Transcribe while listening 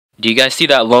Do you guys see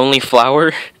that lonely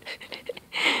flower?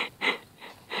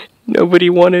 Nobody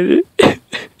wanted it.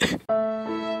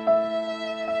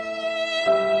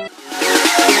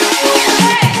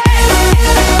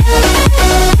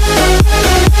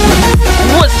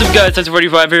 What's up guys,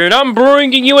 Tyson45 here, and I'm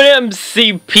bringing you an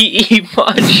MCPE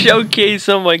mod showcase.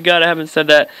 Oh my god, I haven't said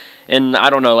that in,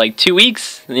 I don't know, like 2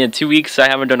 weeks? Yeah, 2 weeks I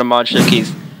haven't done a mod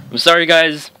showcase. I'm sorry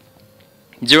guys,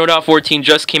 0.14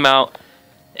 just came out,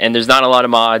 and there's not a lot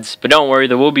of mods, but don't worry,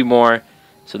 there will be more.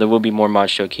 So there will be more mod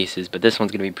showcases, but this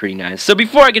one's going to be pretty nice. So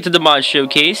before I get to the mod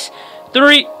showcase,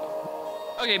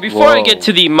 before I get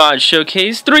to the mod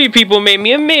showcase, 3 people made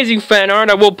me amazing fan art.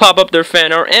 I will pop up their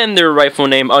fan art and their rightful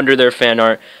name under their fan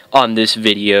art on this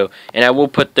video, and I will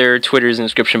put their Twitter's in the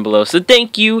description below. So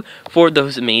thank you for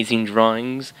those amazing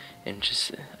drawings, and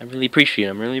just, I really appreciate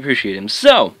them. I really appreciate them.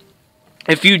 So,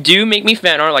 if you do make me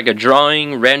fan art, like a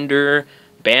drawing, render,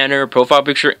 banner, profile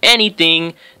picture,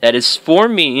 anything that is for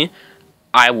me,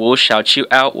 I will shout you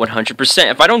out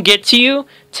 100%. If I don't get to you,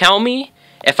 tell me.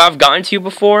 If I've gotten to you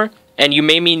before and you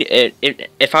made me,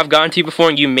 if I've gotten to you before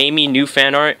and you made me new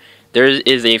fan art, there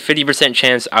is a 50%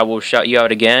 chance I will shout you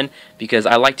out again, because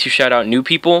I like to shout out new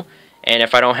people. And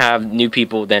if I don't have new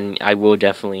people, then I will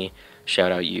definitely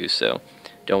shout out you. So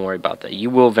don't worry about that. You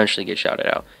will eventually get shouted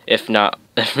out. If not,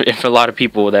 if a lot of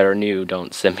people that are new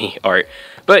don't send me art.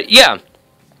 But yeah,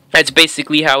 that's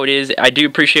basically how it is. I do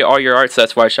appreciate all your art, so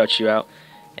that's why I shout you out.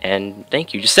 And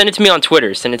thank you. Just send it to me on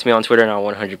Twitter. Send it to me on Twitter and I'll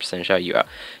 100% shout you out.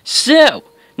 So,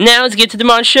 now let's get to the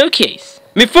mod showcase.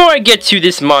 Before I get to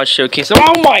this mod showcase,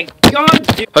 oh my god,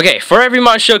 dude. Okay, for every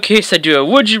mod showcase I do a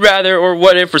would you rather or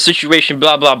what if or situation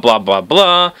blah blah blah blah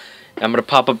blah. I'm gonna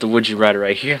pop up the would you rather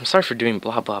right here. I'm sorry for doing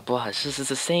blah blah blah. It's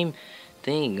the same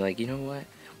thing. Like, you know what?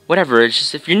 Whatever. It's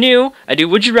just, if you're new, I do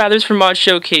would you rathers for mod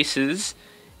showcases.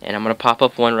 And I'm gonna pop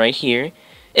up one right here.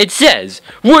 It says,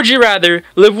 would you rather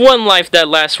live one life that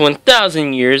lasts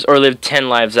 1,000 years or live 10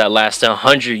 lives that last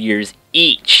 100 years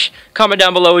each? Comment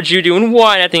down below what you do and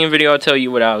why, and at the end of the video I'll tell you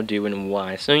what I'll do and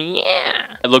why. So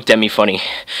yeah. It looked at me funny.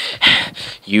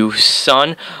 You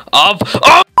son of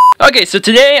a... Okay, so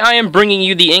today I am bringing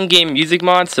you the in-game music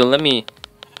mod, so let me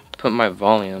put my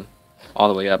volume all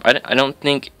the way up. I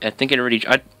think it already...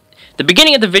 the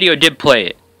beginning of the video did play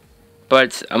it,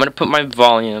 but I'm going to put my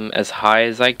volume as high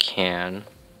as I can.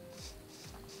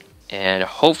 And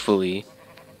hopefully,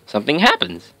 something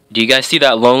happens. Do you guys see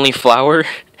that lonely flower?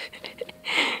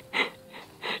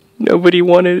 Nobody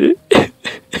wanted it.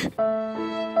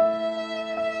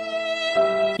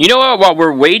 You know what? While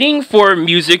we're waiting for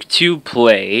music to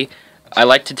play, I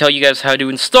like to tell you guys how to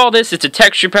install this. It's a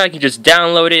texture pack. You just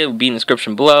download it. It will be in the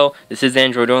description below. This is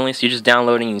Android only, so you just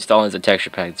download it and install it as a texture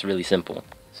pack. It's really simple.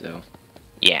 So,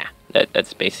 yeah.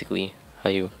 That's basically how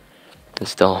you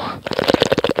install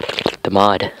the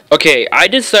mod. Okay, I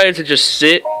decided to just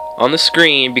sit on the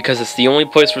screen because it's the only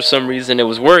place for some reason it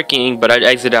was working, but I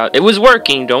exit out. It was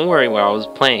working, don't worry, while I was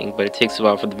playing, but it takes a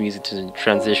while for the music to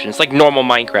transition. It's like normal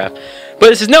Minecraft. But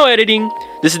this is no editing.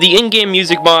 This is the in-game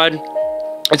music mod.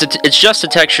 It's just a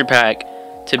texture pack,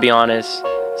 to be honest.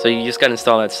 So you just gotta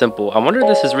install that simple. I wonder if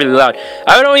this is really loud.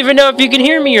 I don't even know if you can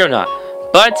hear me or not.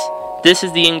 But this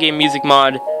is the in-game music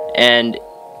mod. And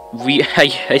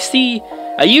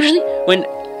I usually, when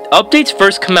updates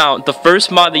first come out, the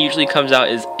first mod that usually comes out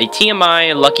is a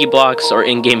TMI, Lucky Blocks, or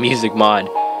in-game music mod,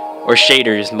 or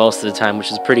shaders most of the time,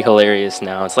 which is pretty hilarious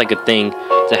now. It's like a thing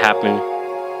to happen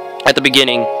at the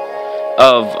beginning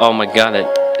of, oh my god,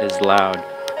 that is loud.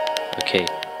 Okay,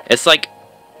 it's like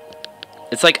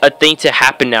a thing to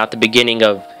happen now at the beginning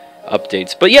of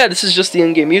updates. But yeah, this is just the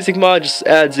in-game music mod, just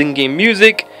adds in-game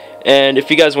music. And if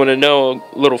you guys want to know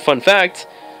a little fun fact,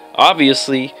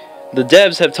 obviously the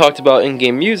devs have talked about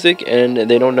in-game music and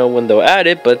they don't know when they'll add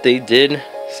it, but they did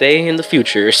say in the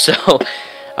future. So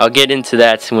I'll get into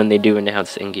that when they do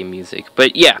announce in-game music.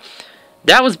 But yeah,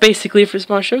 that was basically it for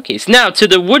Small Showcase. Now to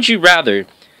the would you rather.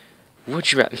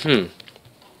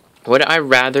 Would I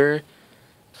rather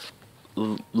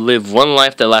live one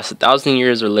life that lasts 1,000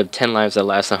 years or live 10 lives that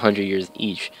last 100 years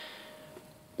each?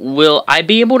 Will I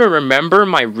be able to remember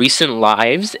my recent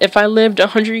lives if I lived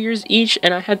 100 years each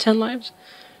and I had 10 lives?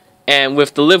 And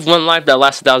with the live one life that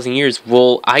lasts 1,000 years,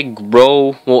 will I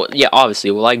grow, well, yeah,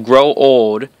 obviously, will I grow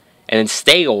old and then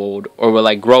stay old? Or will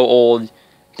I grow old,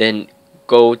 then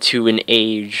go to an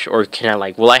age, or can I,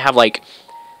 like, will I have, like,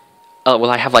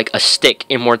 a stick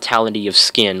immortality of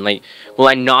skin? Like, will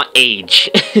I not age?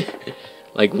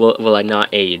 Like, will I not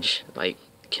age? Like,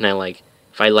 can I, like,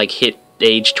 if I, like, hit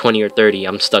age 20 or 30,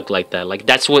 I'm stuck like that. Like,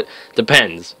 that's what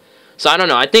depends. So I don't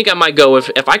know. I think I might go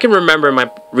if I can remember my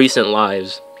recent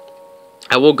lives,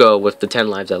 I will go with the 10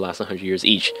 lives that last 100 years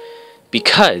each,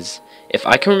 because if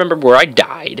I can remember where I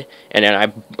died, and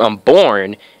then I'm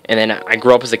born, and then I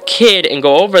grow up as a kid and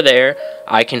go over there,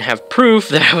 I can have proof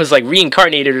that I was like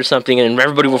reincarnated or something, and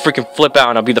everybody will freaking flip out,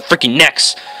 and I'll be the freaking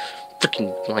next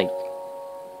freaking like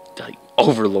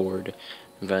overlord.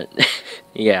 But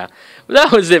yeah, but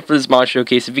that was it for this mod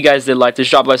showcase. If you guys did like this,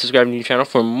 drop a like, subscribe to the channel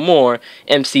for more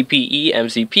MCPE,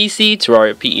 MCPC,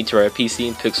 Terraria PE, Terraria PC,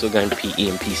 and Pixel Gun PE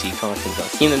and PC content. I'll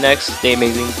see you in the next. Stay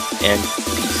amazing, and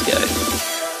peace, guys.